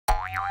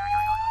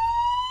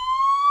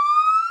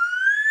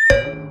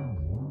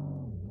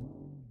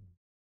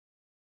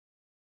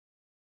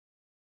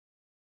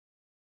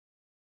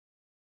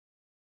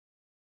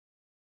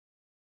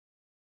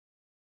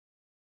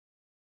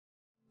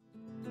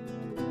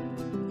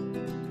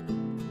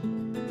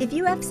If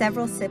you have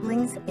several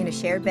siblings in a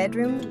shared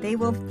bedroom, they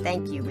will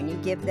thank you when you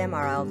give them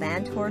our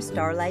Alvantor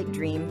Starlight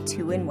Dream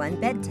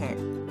 2-in-1 bed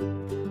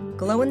tent.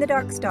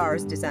 Glow-in-the-dark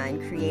stars design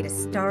create a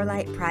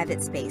starlight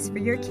private space for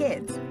your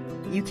kids.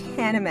 You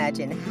can't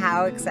imagine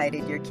how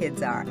excited your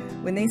kids are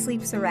when they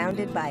sleep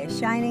surrounded by a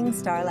shining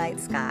starlight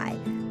sky,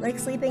 like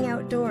sleeping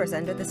outdoors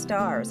under the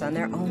stars on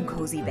their own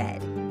cozy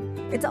bed.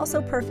 It's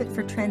also perfect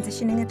for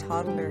transitioning a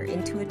toddler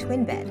into a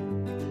twin bed.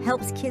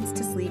 Helps kids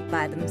to sleep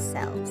by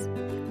themselves.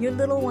 Your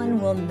little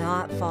one will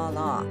not fall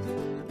off.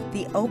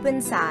 The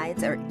open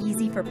sides are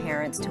easy for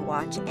parents to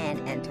watch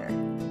and enter.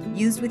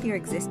 Used with your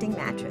existing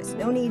mattress,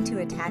 no need to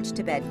attach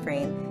to bed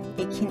frame.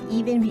 It can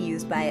even be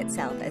used by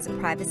itself as a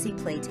privacy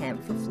play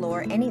tent for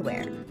floor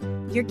anywhere.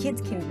 Your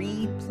kids can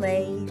read,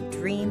 play,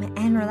 dream,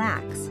 and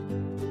relax.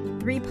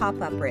 3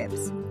 pop-up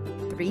ribs,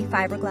 3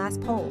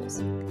 fiberglass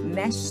poles,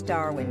 mesh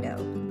star window,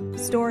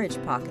 storage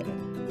pocket,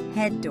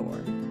 head door,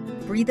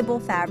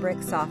 breathable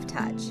fabric soft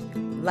touch,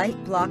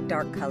 light block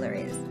dark color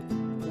is,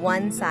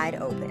 one side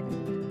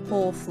open,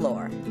 whole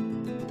floor.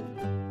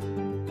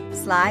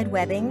 Slide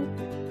webbing,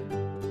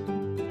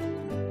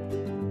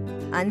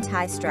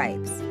 untie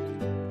stripes.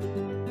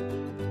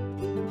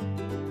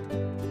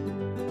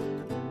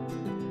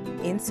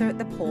 Insert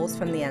the poles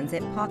from the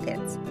unzipped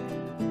pockets.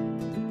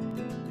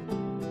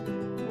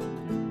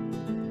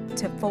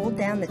 To fold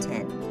down the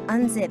tent,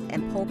 unzip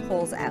and pull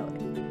poles out.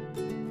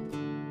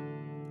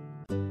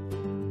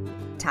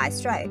 Tie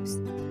stripes.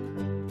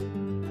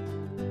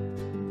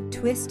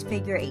 Twist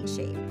figure 8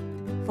 shape.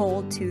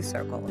 Fold 2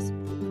 circles.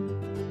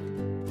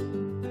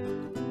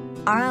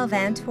 Our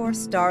Alvantor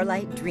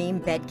Starlight Dream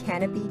Bed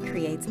Canopy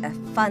creates a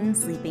fun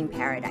sleeping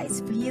paradise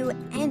for you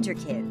and your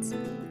kids.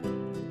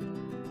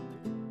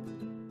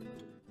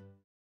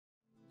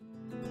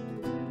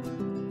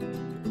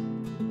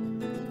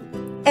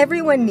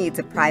 Everyone needs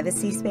a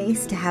privacy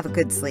space to have a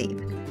good sleep.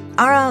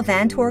 Our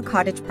Alvantor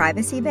Cottage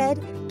Privacy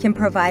Bed can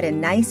provide a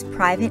nice,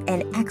 private,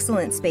 and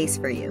excellent space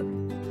for you.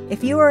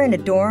 If you are in a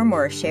dorm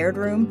or a shared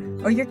room,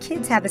 or your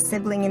kids have a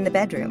sibling in the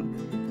bedroom,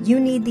 you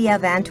need the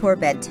Alvantor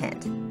Bed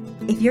Tent.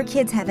 If your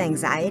kids have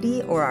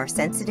anxiety or are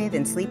sensitive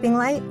in sleeping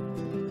light,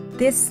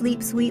 this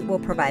sleep suite will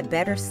provide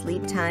better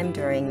sleep time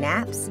during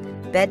naps,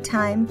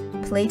 bedtime,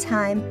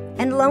 playtime,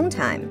 and alone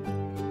time.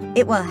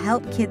 It will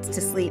help kids to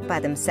sleep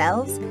by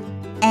themselves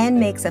and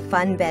makes a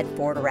fun bed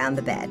fort around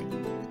the bed.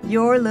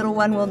 Your little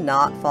one will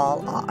not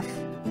fall off.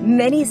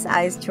 Many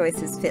size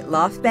choices fit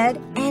loft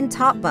bed and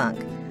top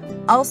bunk.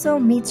 Also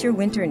meets your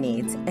winter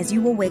needs as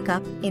you will wake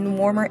up in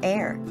warmer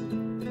air.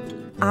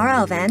 Our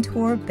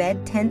Alvantor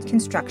bed tent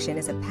construction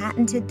is a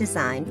patented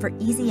design for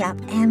easy up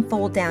and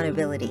fold down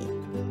ability.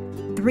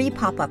 3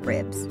 pop-up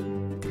ribs,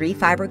 3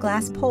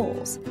 fiberglass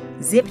poles,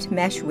 zipped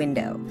mesh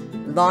window,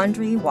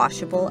 laundry,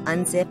 washable,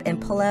 unzip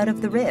and pull out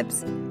of the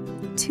ribs,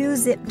 2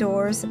 zip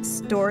doors,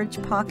 storage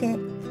pocket,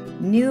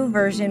 new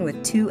version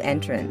with 2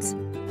 entrance,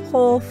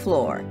 whole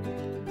floor,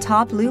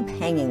 top loop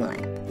hanging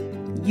lamp,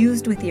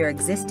 used with your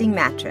existing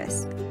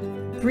mattress,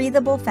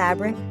 breathable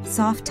fabric,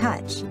 soft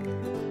touch,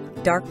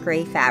 dark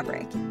gray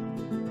fabric,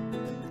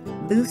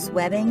 loose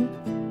webbing,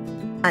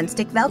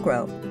 unstick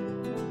Velcro,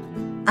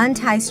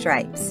 untie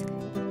stripes.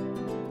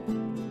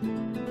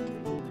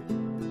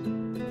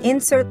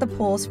 Insert the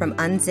poles from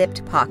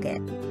unzipped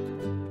pocket.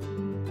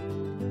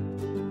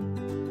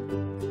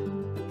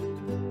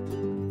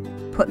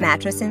 Put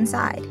mattress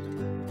inside.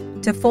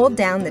 To fold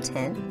down the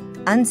tent,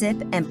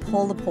 unzip and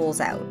pull the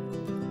poles out.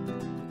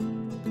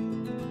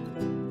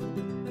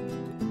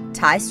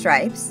 Tie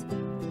stripes.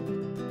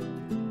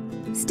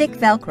 Stick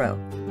Velcro.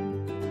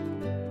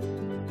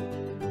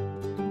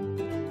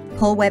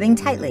 Pull webbing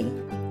tightly.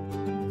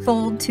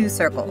 Fold 2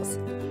 circles.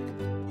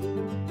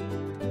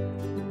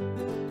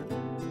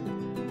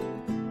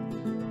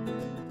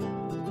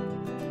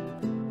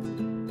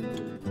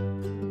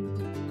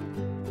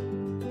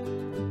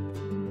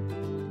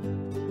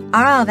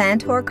 Our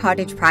Alvantor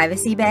Cottage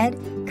Privacy Bed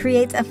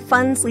creates a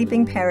fun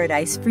sleeping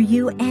paradise for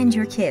you and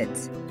your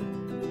kids.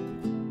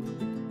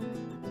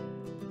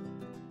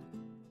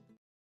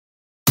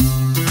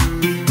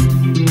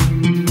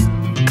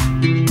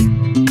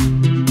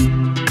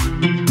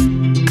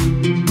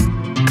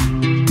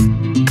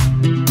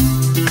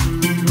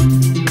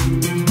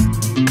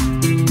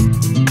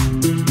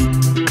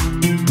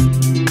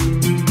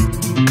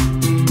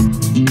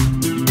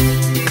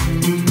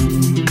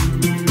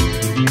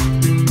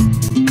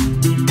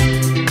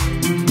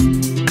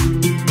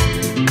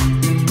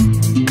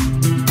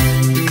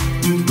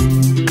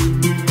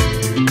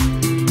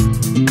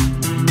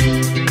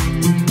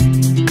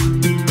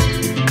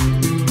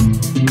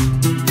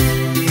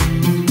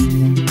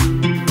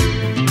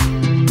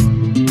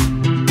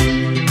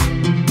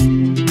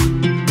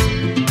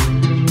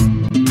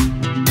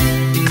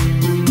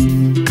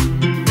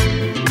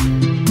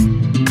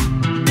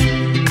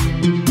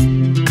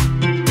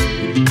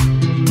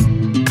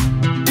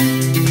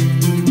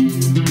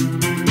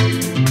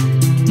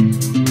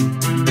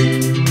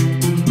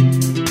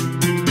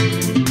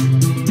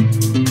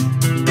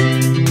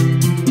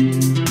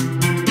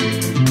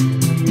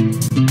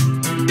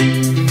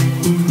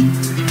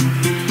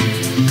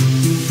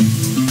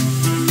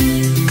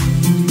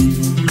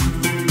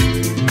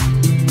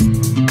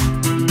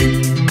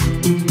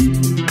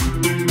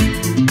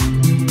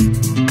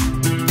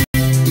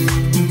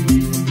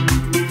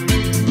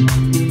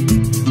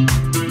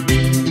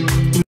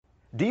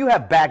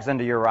 have bags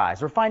under your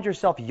eyes or find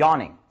yourself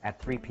yawning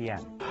at 3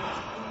 p.m.?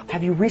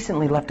 Have you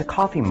recently left a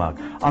coffee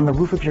mug on the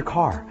roof of your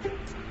car?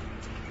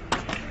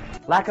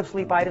 Lack of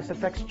sleepitis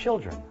affects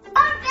children.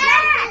 Oh,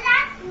 Dad,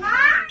 that's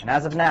mine! And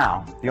as of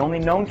now, the only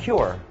known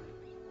cure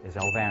is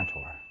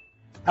Alvantor.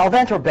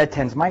 Alvantor bed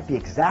tents might be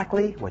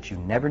exactly what you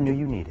never knew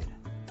you needed.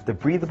 The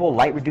breathable,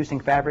 light-reducing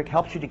fabric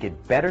helps you to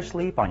get better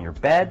sleep on your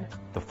bed,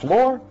 the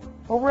floor,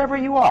 or wherever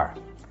you are.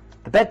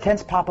 The bed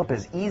tents pop up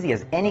as easy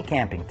as any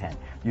camping tent.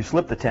 You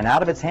slip the tent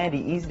out of its handy,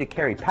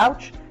 easy-to-carry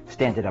pouch,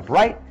 stand it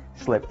upright,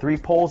 slip 3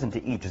 poles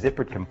into each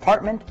zippered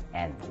compartment,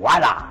 and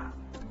voila!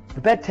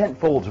 The bed tent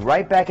folds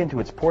right back into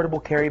its portable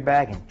carry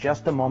bag in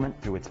just a moment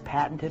through its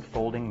patented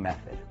folding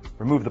method.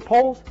 Remove the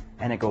poles,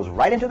 and it goes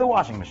right into the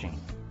washing machine.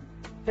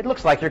 It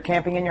looks like you're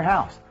camping in your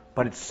house,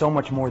 but it's so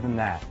much more than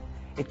that.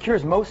 It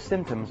cures most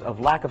symptoms of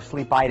lack of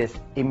sleepitis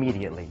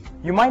immediately.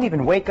 You might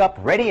even wake up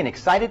ready and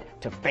excited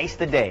to face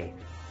the day.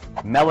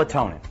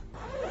 Melatonin.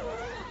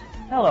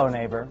 Hello,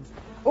 neighbor.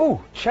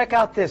 Ooh, check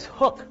out this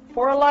hook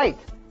for a light.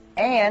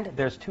 And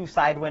there's 2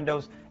 side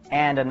windows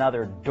and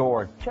another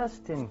door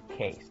just in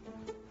case.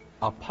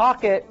 A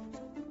pocket.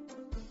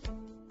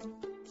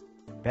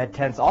 Bed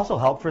tents also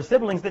help for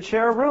siblings that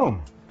share a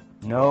room.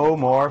 No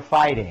more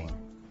fighting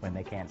when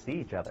they can't see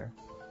each other.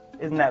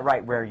 Isn't that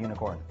right, Rare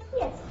Unicorn?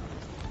 Yes.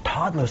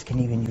 Toddlers can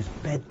even use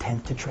bed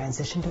tents to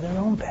transition to their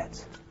own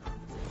beds.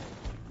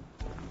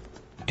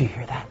 Do you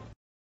hear that?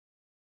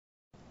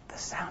 The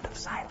sound of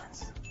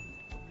silence.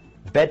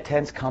 Bed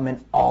tents come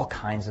in all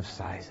kinds of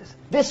sizes.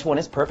 This one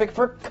is perfect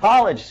for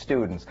college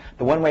students.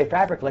 The one-way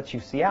fabric lets you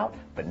see out,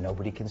 but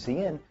nobody can see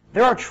in.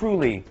 There are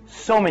truly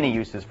so many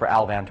uses for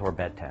Alvantor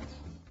bed tents.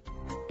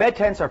 Bed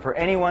tents are for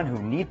anyone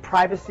who need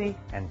privacy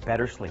and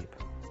better sleep.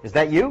 Is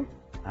that you?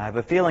 I have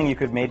a feeling you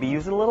could maybe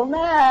use a little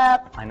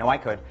nap. I know I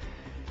could.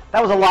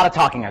 That was a lot of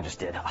talking I just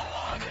did. A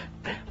lot.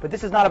 But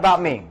this is not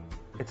about me.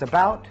 It's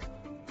about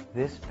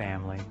this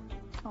family.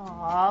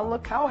 Aw,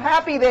 look how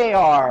happy they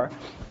are.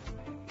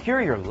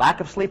 Cure your lack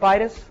of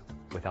sleepitis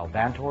with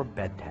Alvantor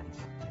bed tents.